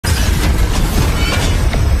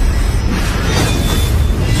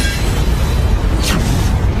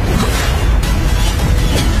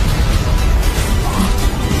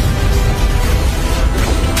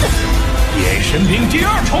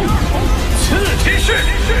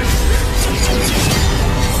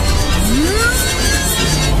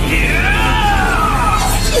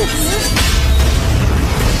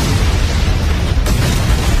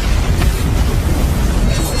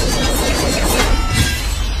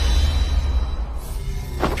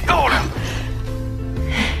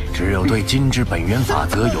对金之本源法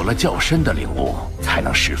则有了较深的领悟，才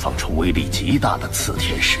能释放出威力极大的次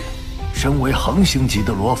天使。身为恒星级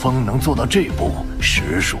的罗峰，能做到这步，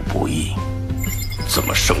实属不易。怎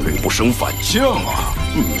么胜人不升反将啊？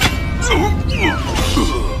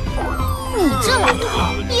你这老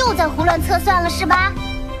头又在胡乱测算了是吧？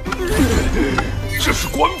这是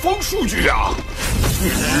官方数据啊！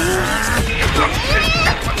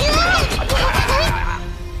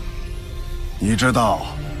你知道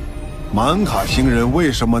满卡星人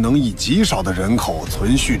为什么能以极少的人口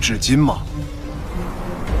存续至今吗？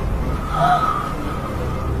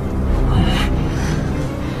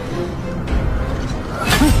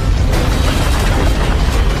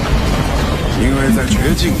因为在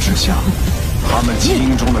绝境之下，他们基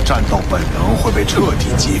因中的战斗本能会被彻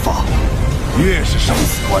底激发，越是生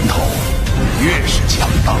死关头，越是强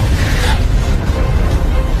大。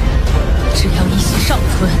只要一息尚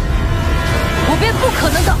存，我便不可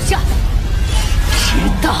能倒下，直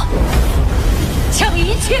到将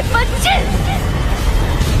一切焚尽。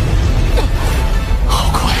好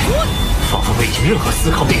快，仿佛未经任何思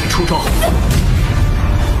考便已出招。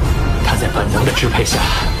他在本能的支配下，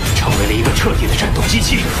成为了一个彻底的战斗机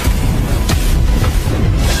器。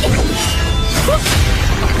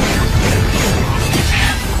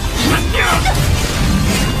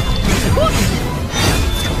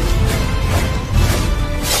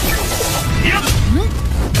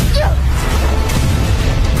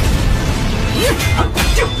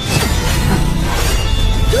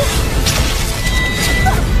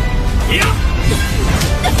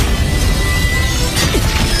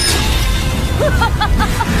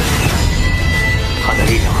他的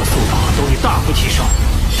力量和速度都已大幅提升，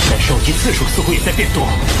但受击次数似乎也在变多。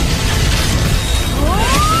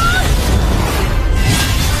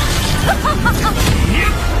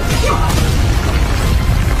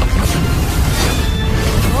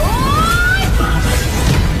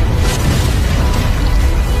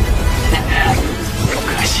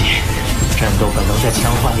可惜，战斗本能在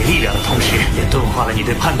强化你力量的同时，也钝化了你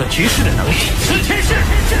对判断局势的能力。此天使，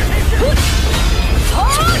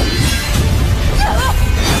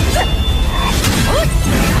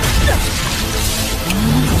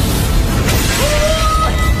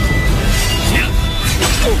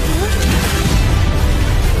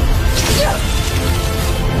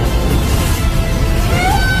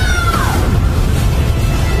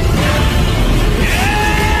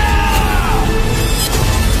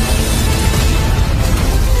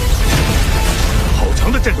好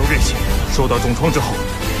强的战斗韧性，受到重创之后，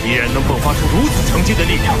依然能迸发出如此强劲的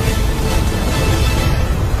力量。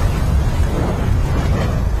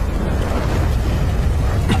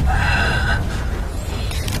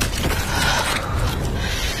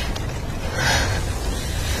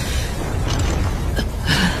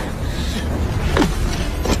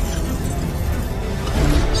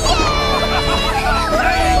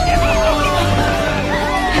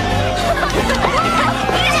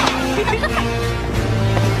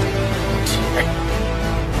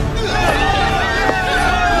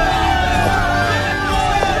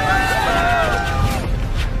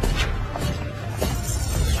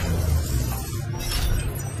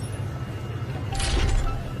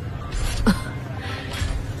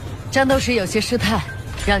战斗时有些失态，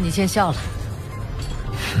让你见笑了。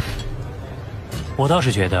我倒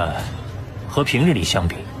是觉得，和平日里相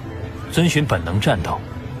比，遵循本能战斗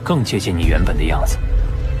更接近你原本的样子。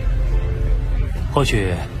或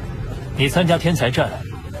许，你参加天才战，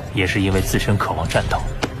也是因为自身渴望战斗。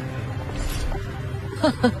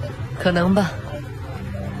呵呵，可能吧。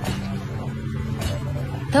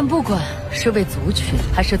但不管是为族群，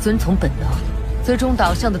还是遵从本能，最终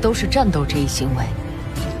导向的都是战斗这一行为。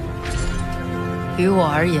于我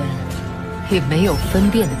而言，也没有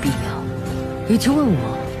分辨的必要。与其问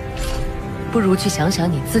我，不如去想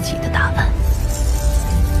想你自己的答案。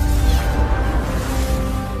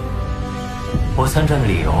我参战的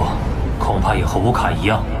理由，恐怕也和乌卡一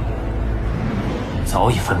样，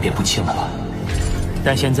早已分辨不清了吧？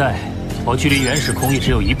但现在，我距离原始空翼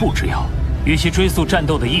只有一步之遥。与其追溯战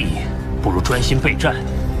斗的意义，不如专心备战，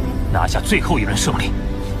拿下最后一轮胜利。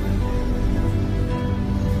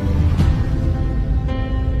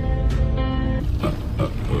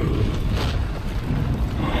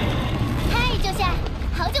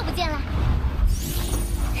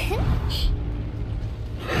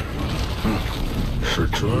是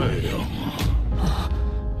这样啊！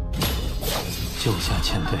救下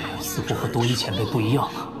前辈似乎和多一前辈不一样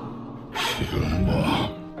啊。行吧，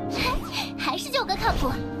还是舅哥靠谱。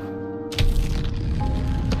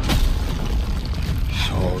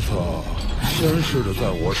小子，先试着在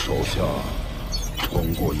我手下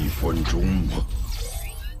撑过1分钟吧。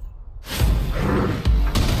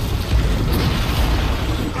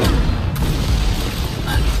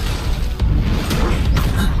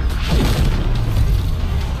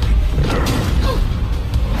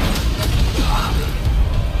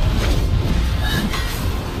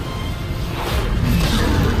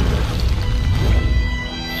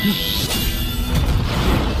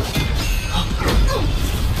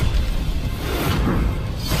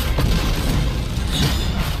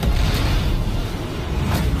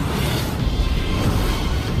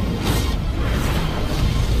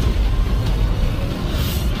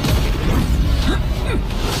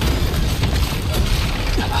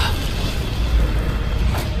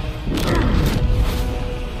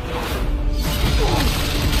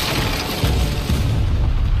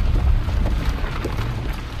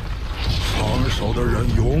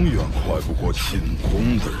快不过进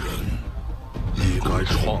攻的人，也该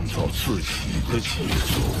创造自己的节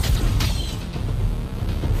奏。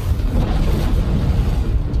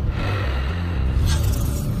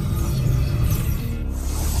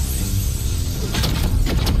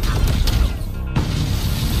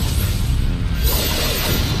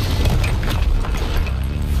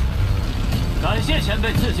感谢前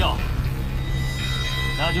辈赐教，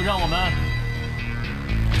那就让我们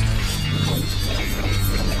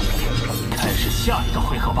开始下一个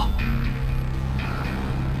回合吧。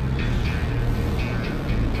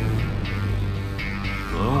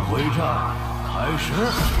轮回战开始。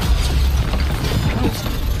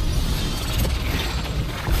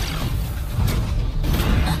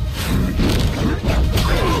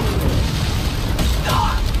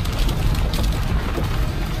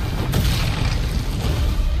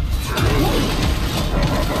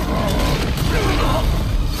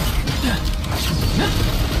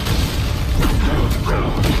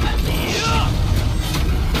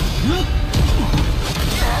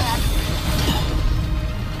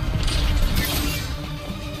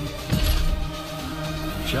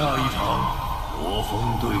下一场，罗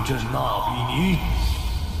峰对阵纳比尼。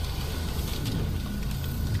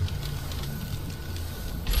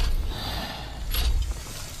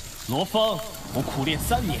罗峰，我苦练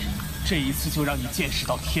3年，这一次就让你见识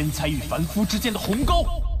到天才与凡夫之间的鸿沟。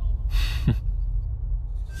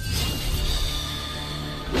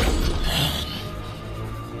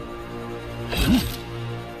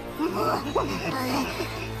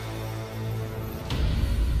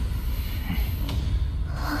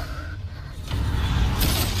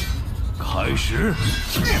开始。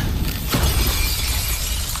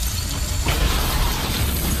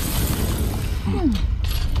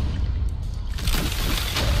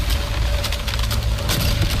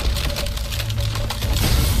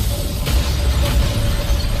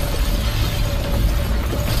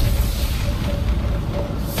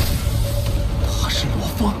他是罗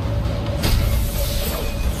峰，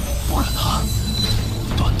不可能，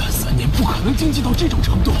短短3年不可能精进到这种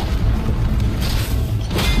程度。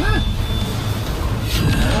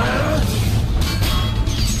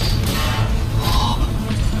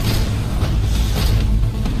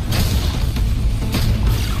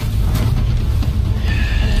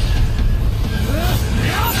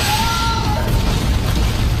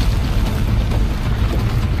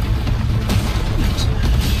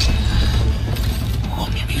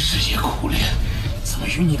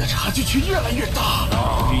与你的差距却越来越大。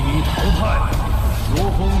纳比尼淘汰，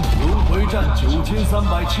罗峰轮回战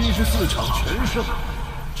9374场全胜，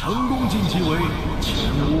成功晋级为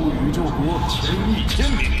前5宇宙国前1000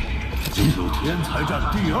名，进入天才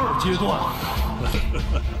战第2阶段。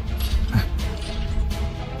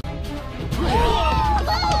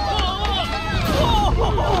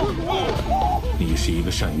你是一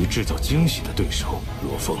个善于制造惊喜的对手，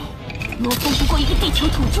罗峰。罗峰不过一个地球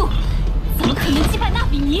土著。怎么可能击败纳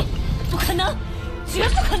比尼？不可能，绝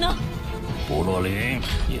不可能！布洛林，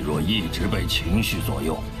你若一直被情绪左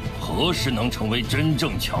右，何时能成为真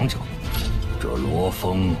正强者？这罗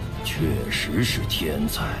峰确实是天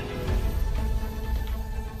才。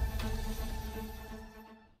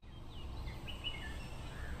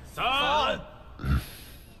3、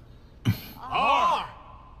2、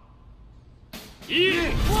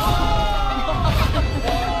1。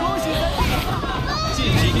恭喜三弟！晋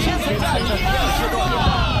级天才战第2阶段。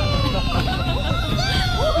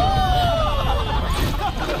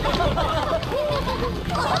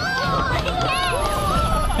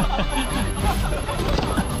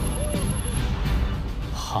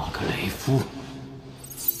哈克雷夫。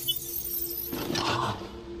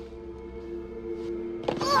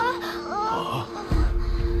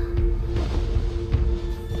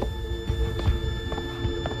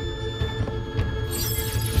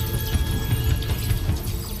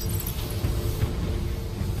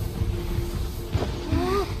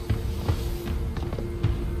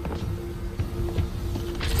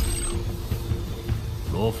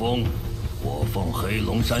罗峰，我奉黑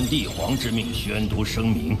龙山帝皇之命宣读声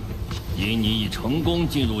明：因你已成功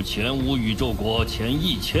进入前5宇宙国前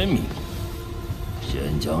1000名，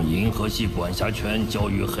现将银河系管辖权交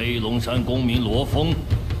予黑龙山公民罗峰，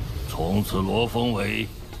从此罗峰为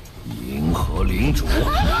银河领主。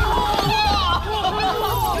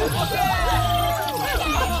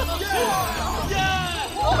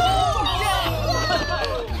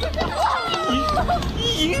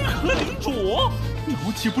银河领主，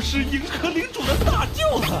我岂不是银河领主的大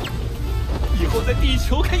舅子？以后在地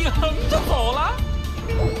球可以横着走了。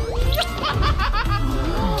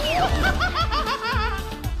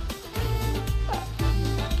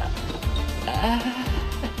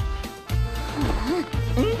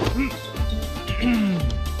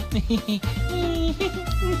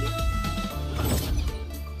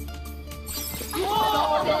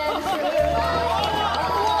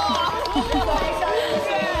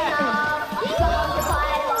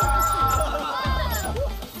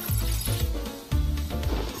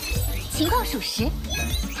情况属实，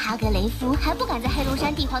哈格雷夫还不敢在黑龙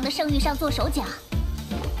山帝皇的圣域上做手脚。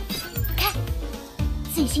看，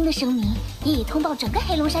最新的声明也已通报整个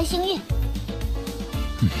黑龙山星域。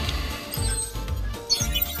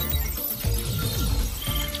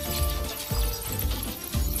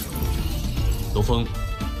罗峰，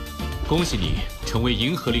恭喜你成为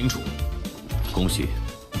银河领主。恭喜。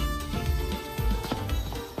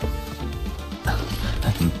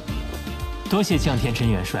多谢降天真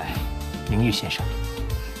元帅。明玉先生，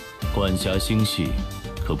管辖星系，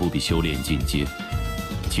可不比修炼进阶，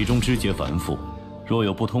其中枝节繁复，若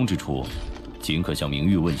有不通之处，尽可向明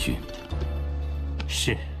玉问询。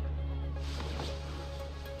是。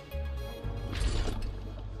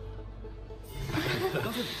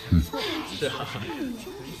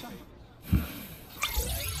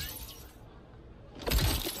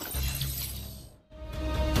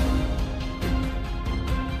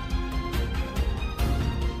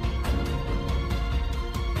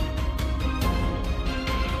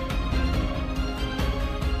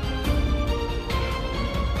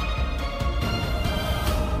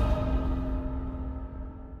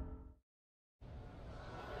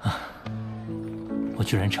我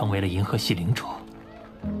居然成为了银河系领主。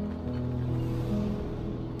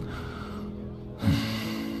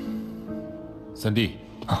三弟，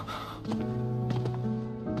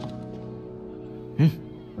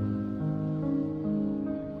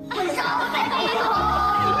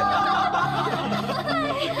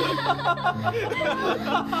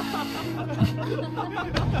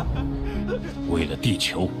为了地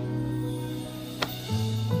球，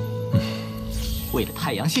为了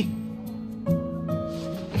太阳系，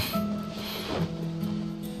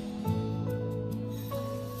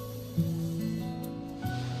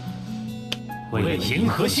为了银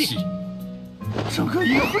河系，整个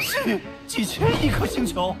银河系几千亿颗星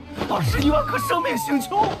球，21万颗生命星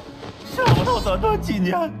球，想不到短短几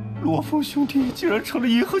年，罗峰兄弟竟然成了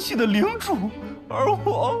银河系的领主，而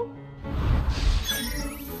我。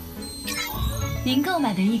您购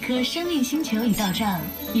买的一颗生命星球已到账，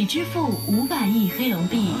已支付500亿黑龙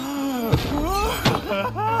币。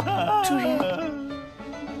主人，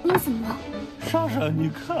您怎么了？莎莎，你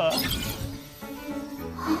看，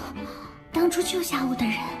当初救下我的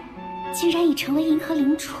人，竟然已成为银河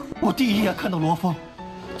领主。我第一眼看到罗峰，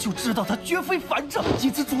就知道他绝非凡者。几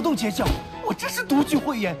次主动结交，我真是独具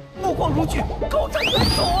慧眼，目光如炬，高瞻远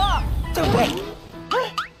瞩啊！对不对？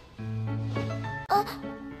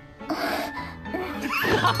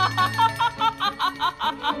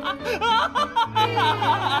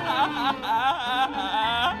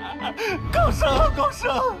高升，高升！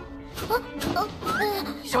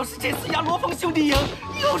要是这次压罗峰兄弟赢，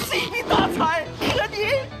又是一笔大财，可你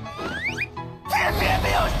偏偏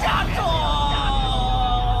没有下注。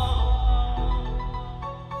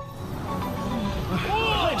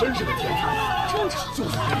真是个天才，正常就是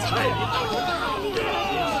天才呀！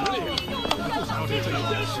这一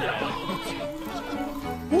件事啊！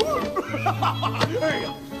哎呀！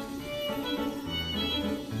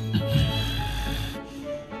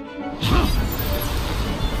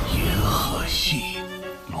银河系，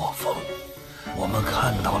罗峰，我们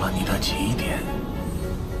看到了你的起点，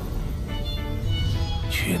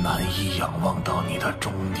却难以仰望到你的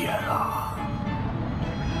终点啊！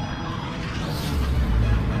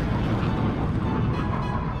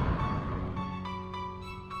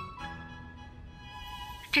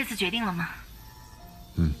这次决定了吗？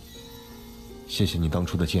谢谢你当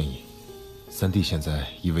初的建议。三弟现在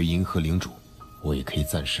已为银河领主，我也可以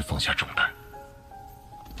暂时放下重担。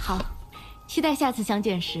好，期待下次相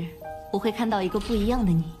见时，我会看到一个不一样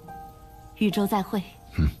的你。宇宙再会。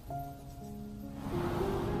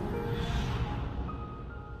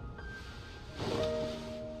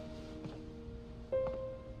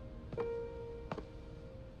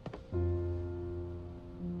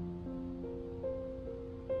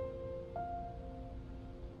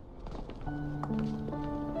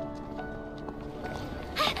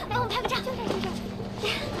帮我拍个照，就这。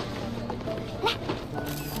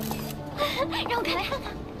来，让我看看。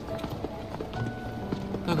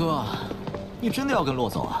大哥，你真的要跟洛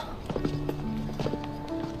走啊？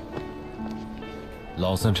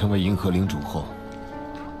老三成为银河领主后，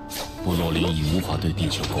部落里已无法对地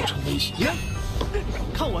球构成威胁。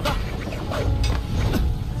看我的！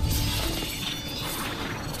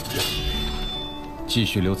继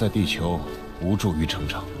续留在地球，无助于成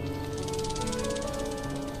长。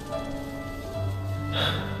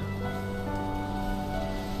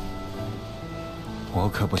我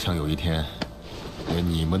可不想有一天，连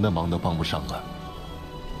你们的忙都帮不上了。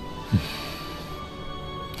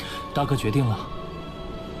大哥决定了。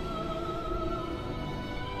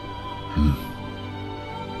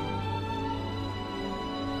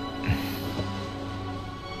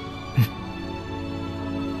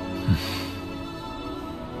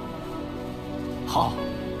好，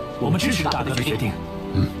我们支持大哥的决定。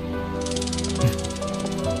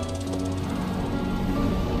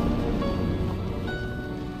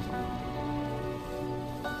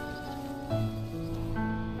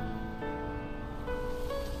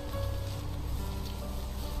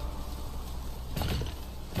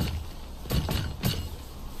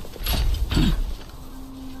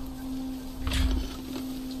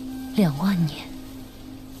2万年。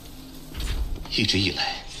一直以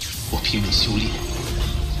来，我拼命修炼，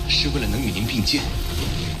是为了能与您并肩。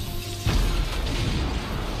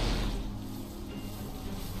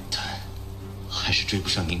但还是追不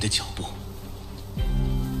上您的脚步。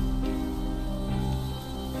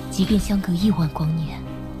即便相隔1万光年，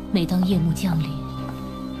每当夜幕降临，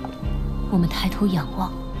我们抬头仰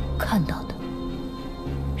望，看到的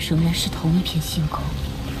仍然是同一片星空。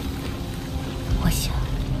我想，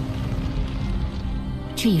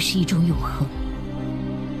这也是一种永恒。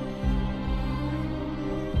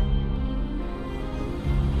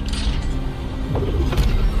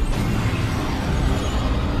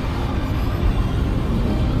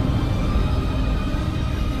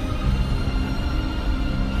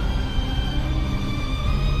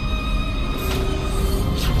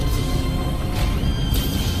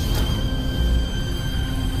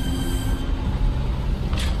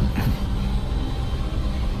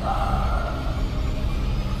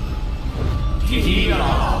第一月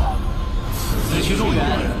老，此去路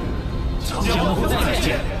远，江湖再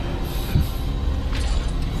见。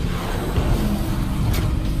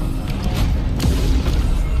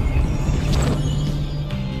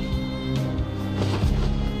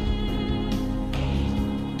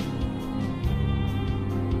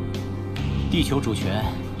地球主权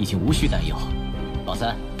已经无需担忧，老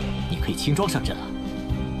三，你可以轻装上阵了。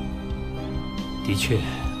的确。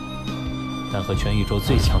但和全宇宙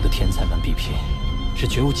最强的天才们比拼，是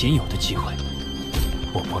绝无仅有的机会，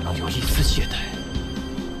我不能有一丝懈怠。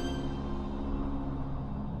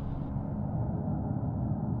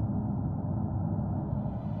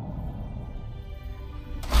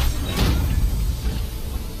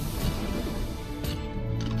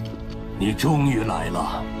你终于来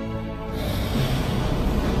了。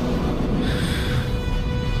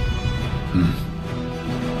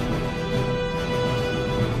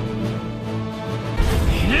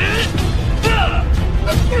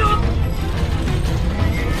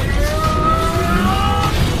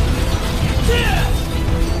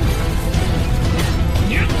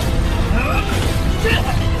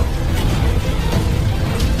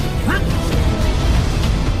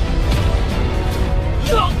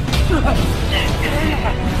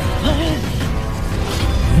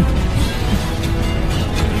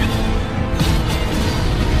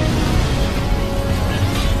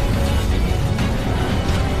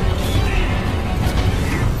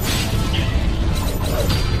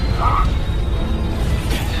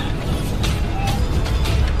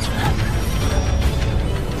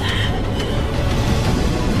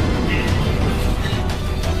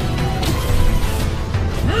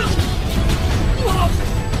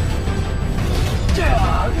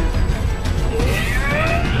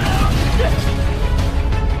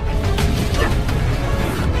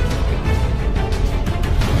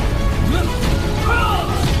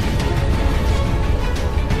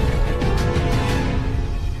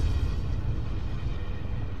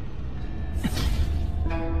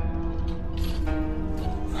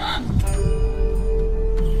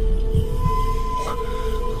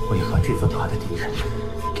这座塔的敌人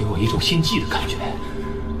给我一种心悸的感觉，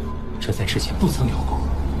这在之前不曾有过。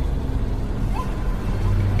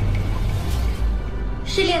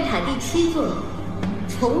试炼塔第7座，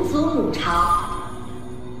重组母巢。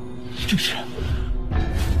这是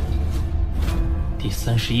第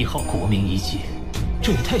31号国民遗迹，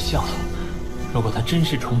这也太像了。如果它真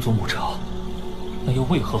是重组母巢，那又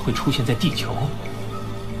为何会出现在地球？